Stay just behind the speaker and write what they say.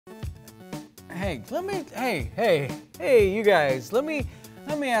hey, you guys, let me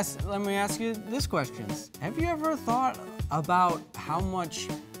ask you this question. Have you ever thought about how much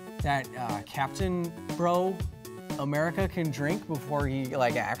that Captain Bro America can drink before he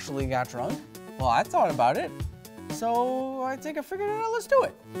like actually got drunk? Well, I thought about it, so I think I figured it out. Let's do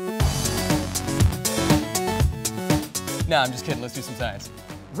it. Nah, I'm just kidding. Let's do some science.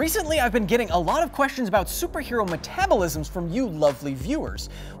 Recently, I've been getting a lot of questions about superhero metabolisms from you lovely viewers.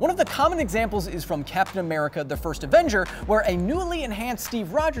 One of the common examples is from Captain America: The First Avenger, where a newly enhanced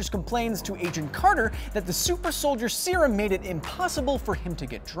Steve Rogers complains to Agent Carter that the super soldier serum made it impossible for him to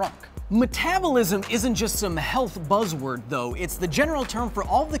get drunk. Metabolism isn't just some health buzzword though, it's the general term for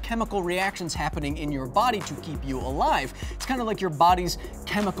all the chemical reactions happening in your body to keep you alive. It's kind of like your body's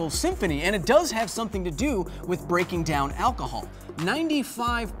chemical symphony, and it does have something to do with breaking down alcohol.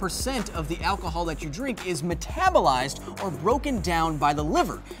 95% of the alcohol that you drink is metabolized or broken down by the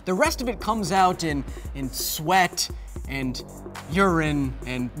liver. The rest of it comes out in sweat and urine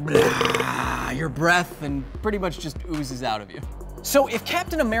and blah, your breath, and pretty much just oozes out of you. So if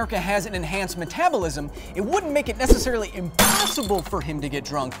Captain America has an enhanced metabolism, it wouldn't make it necessarily impossible for him to get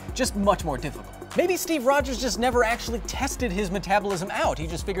drunk, just much more difficult. Maybe Steve Rogers just never actually tested his metabolism out. He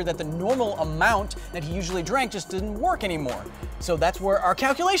just figured that the normal amount that he usually drank just didn't work anymore. So that's where our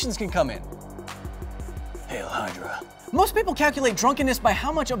calculations can come in. Hail Hydra. Most people calculate drunkenness by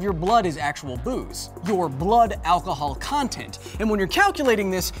how much of your blood is actual booze, your blood alcohol content. And when you're calculating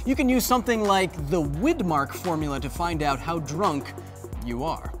this, you can use something like the Widmark formula to find out how drunk you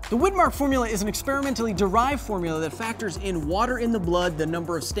are. The Widmark formula is an experimentally derived formula that factors in water in the blood, the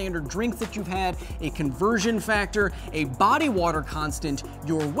number of standard drinks that you've had, a conversion factor, a body water constant,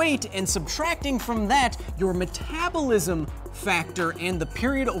 your weight, and subtracting from that your metabolism factor and the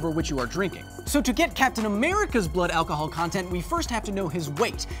period over which you are drinking. So to get Captain America's blood alcohol content, we first have to know his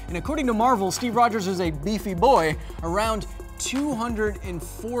weight. And according to Marvel, Steve Rogers is a beefy boy, around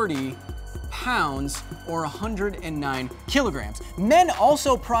 240 pounds or 109 kilograms. Men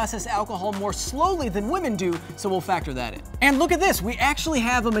also process alcohol more slowly than women do, so we'll factor that in. And look at this, we actually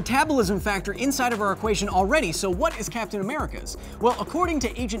have a metabolism factor inside of our equation already, so what is Captain America's? Well, according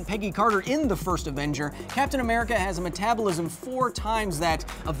to Agent Peggy Carter in The First Avenger, Captain America has a metabolism 4 times that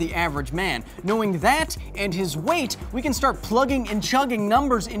of the average man. Knowing that and his weight, we can start plugging and chugging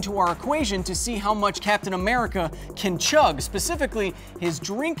numbers into our equation to see how much Captain America can chug, specifically his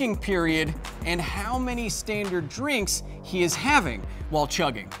drinking period and how many standard drinks he is having while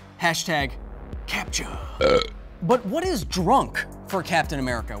chugging. Hashtag CAPTCHA. But what is drunk for Captain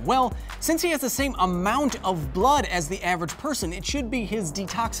America? Well, since he has the same amount of blood as the average person, it should be his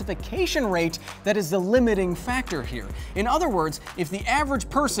detoxification rate that is the limiting factor here. In other words, if the average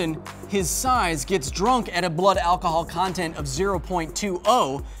person, his size, gets drunk at a blood alcohol content of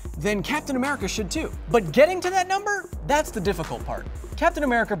 0.20, then Captain America should too. But getting to that number, that's the difficult part. Captain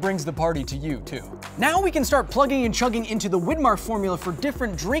America brings the party to you too. Now we can start plugging and chugging into the Widmark formula for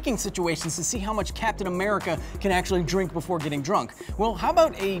different drinking situations to see how much Captain America can actually drink before getting drunk. Well, how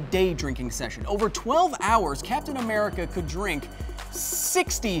about a day drinking session? Over 12 hours, Captain America could drink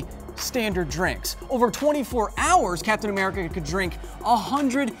 60 standard drinks. Over 24 hours, Captain America could drink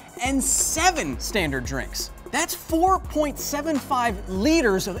 107 standard drinks. That's 4.75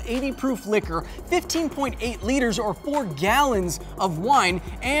 liters of 80 proof liquor, 15.8 liters or 4 gallons of wine,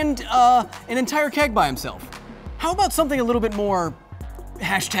 and an entire keg by himself. How about something a little bit more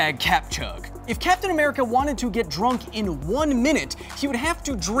hashtag CapChug? If Captain America wanted to get drunk in 1 minute, he would have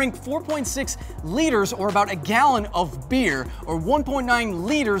to drink 4.6 liters or about a gallon of beer, or 1.9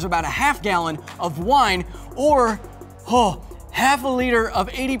 liters, about a half gallon of wine, or half a liter of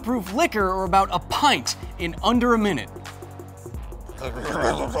 80 proof liquor, or about a pint, in under a minute.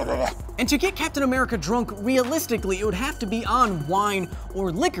 And to get Captain America drunk realistically, it would have to be on wine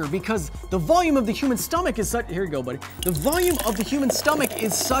or liquor, because the volume of the human stomach is such— here you go, buddy. The volume of the human stomach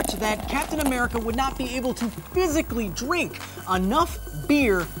is such that Captain America would not be able to physically drink enough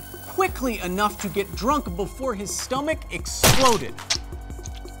beer quickly enough to get drunk before his stomach exploded.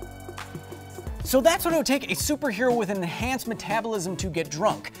 So that's what it would take a superhero with an enhanced metabolism to get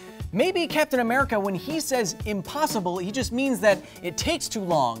drunk. Maybe Captain America, when he says impossible, he just means that it takes too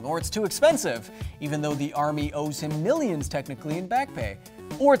long, or it's too expensive, even though the army owes him millions technically in back pay.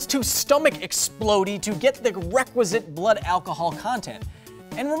 Or it's too stomach explodey to get the requisite blood alcohol content.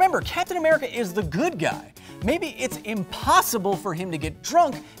 And remember, Captain America is the good guy. Maybe it's impossible for him to get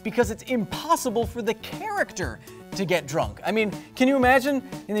drunk because it's impossible for the character to get drunk. I mean, can you imagine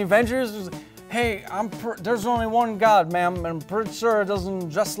in the Avengers, hey, there's only one God, ma'am, and I'm pretty sure it doesn't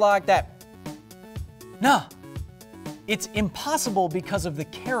just like that. Nah, it's impossible because of the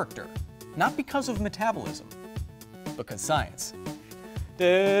character. Not because of metabolism, because science.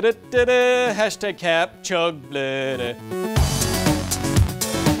 Hashtag cap, chug, blah.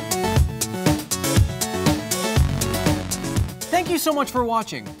 Thank you so much for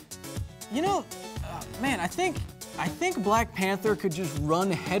watching. You know, man, I think Black Panther could just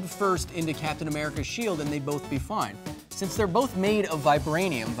run headfirst into Captain America's shield and they'd both be fine. Since they're both made of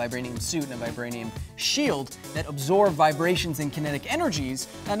vibranium suit and a vibranium shield that absorb vibrations and kinetic energies,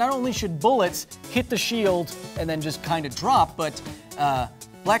 now not only should bullets hit the shield and then just kind of drop, but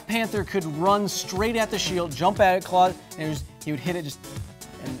Black Panther could run straight at the shield, jump at it, claw, and he would hit it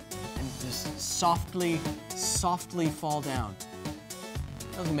and just softly fall down.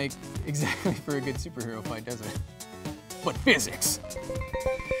 Doesn't make exactly for a good superhero fight, does it? But physics.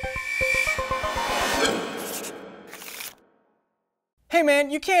 Hey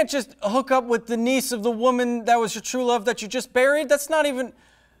man, you can't just hook up with the niece of the woman that was your true love that you just buried. That's not even,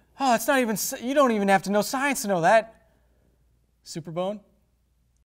 you don't even have to know science to know that. Superbone?